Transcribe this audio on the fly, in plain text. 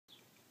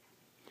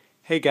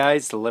Hey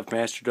guys, the Lift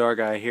Master Dog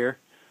Guy here.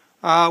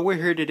 We're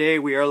here today.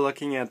 We are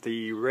looking at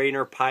the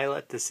Rainer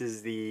Pilot. This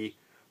is the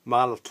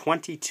model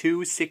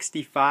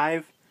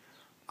 2265.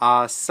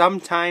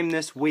 Sometime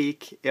this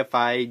week, if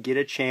I get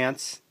a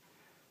chance,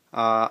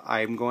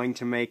 I'm going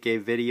to make a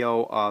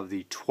video of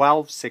the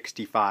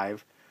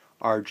 1265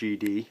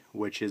 RGD,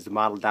 which is the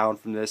model down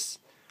from this.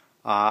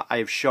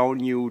 I've shown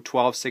you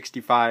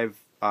 1265.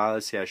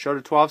 Let's see, I showed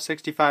a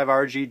 1265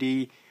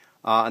 RGD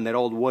on that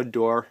old wood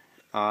door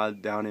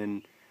down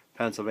in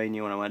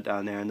Pennsylvania when I went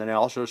down there, and then I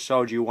also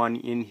showed you one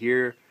in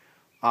here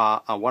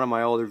on one of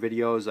my older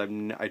videos.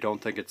 I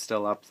don't think it's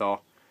still up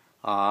though,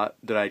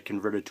 that I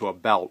converted to a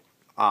belt,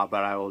 but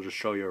I will just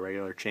show you a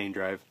regular chain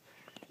drive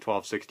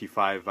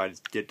 1265 if I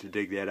get to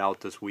dig that out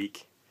this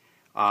week.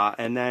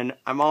 And then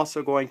I'm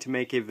also going to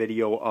make a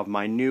video of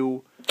my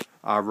new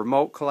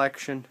remote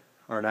collection,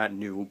 or not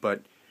new,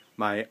 but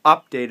my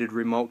updated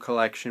remote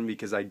collection,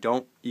 because I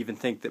don't even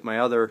think that my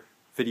other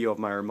video of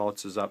my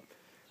remotes is up.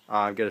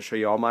 I'm going to show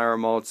you all my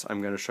remotes.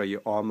 I'm going to show you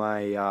all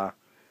my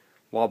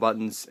wall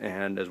buttons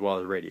and as well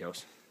as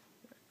radios.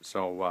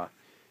 So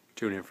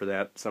tune in for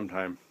that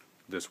sometime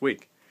this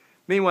week.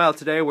 Meanwhile,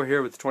 today we're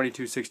here with the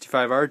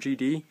 2265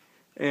 RGD,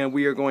 and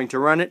we are going to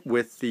run it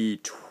with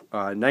the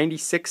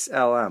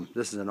 96LM.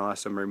 This is an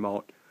awesome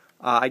remote.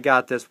 I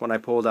got this when I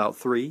pulled out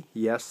three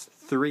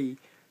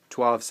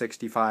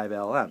 1265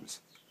 LMs.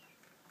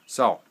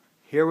 So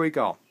here we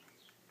go.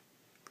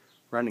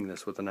 Running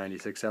this with the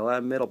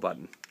 96LM middle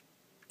button.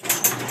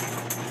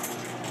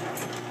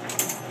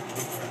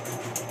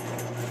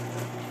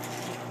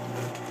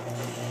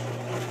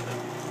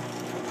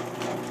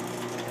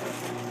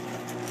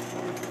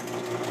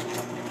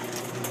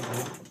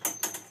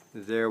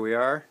 There we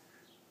are,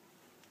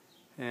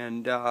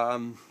 and yeah,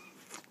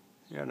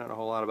 not a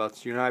whole lot about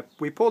this unit.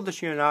 We pulled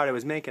this unit out. It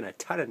was making a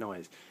ton of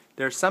noise.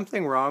 There's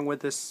something wrong with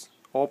this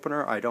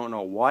opener. I don't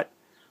know what.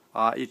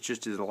 It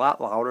just is a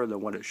lot louder than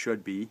what it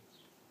should be.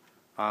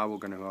 We're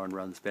going to go and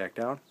run this back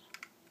down.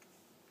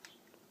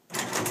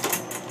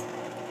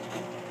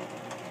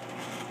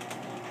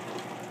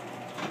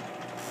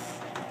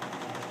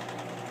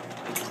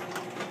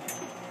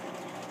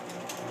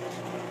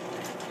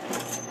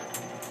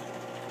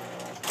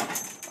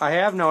 I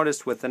have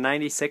noticed with the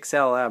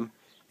 96LM,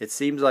 it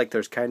seems like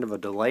there's kind of a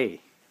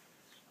delay,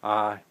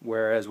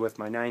 whereas with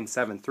my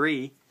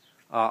 973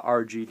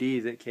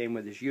 RGD that came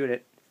with this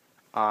unit,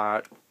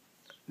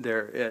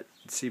 it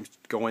seems to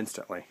go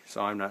instantly. So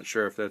I'm not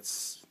sure if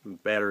that's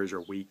batteries are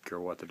weak or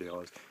what the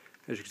deal is.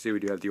 As you can see, we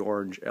do have the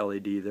orange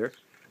LED there,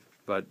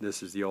 but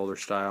this is the older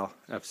style.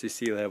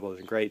 FCC label is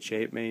in great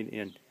shape, made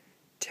in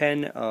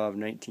 10 of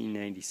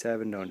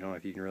 1997. Don't know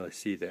if you can really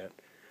see that,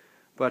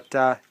 but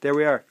there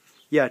we are.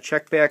 Yeah,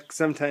 check back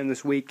sometime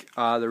this week.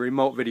 The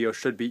remote video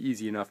should be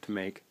easy enough to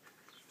make.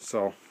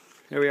 So,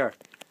 here we are.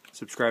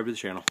 Subscribe to the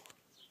channel.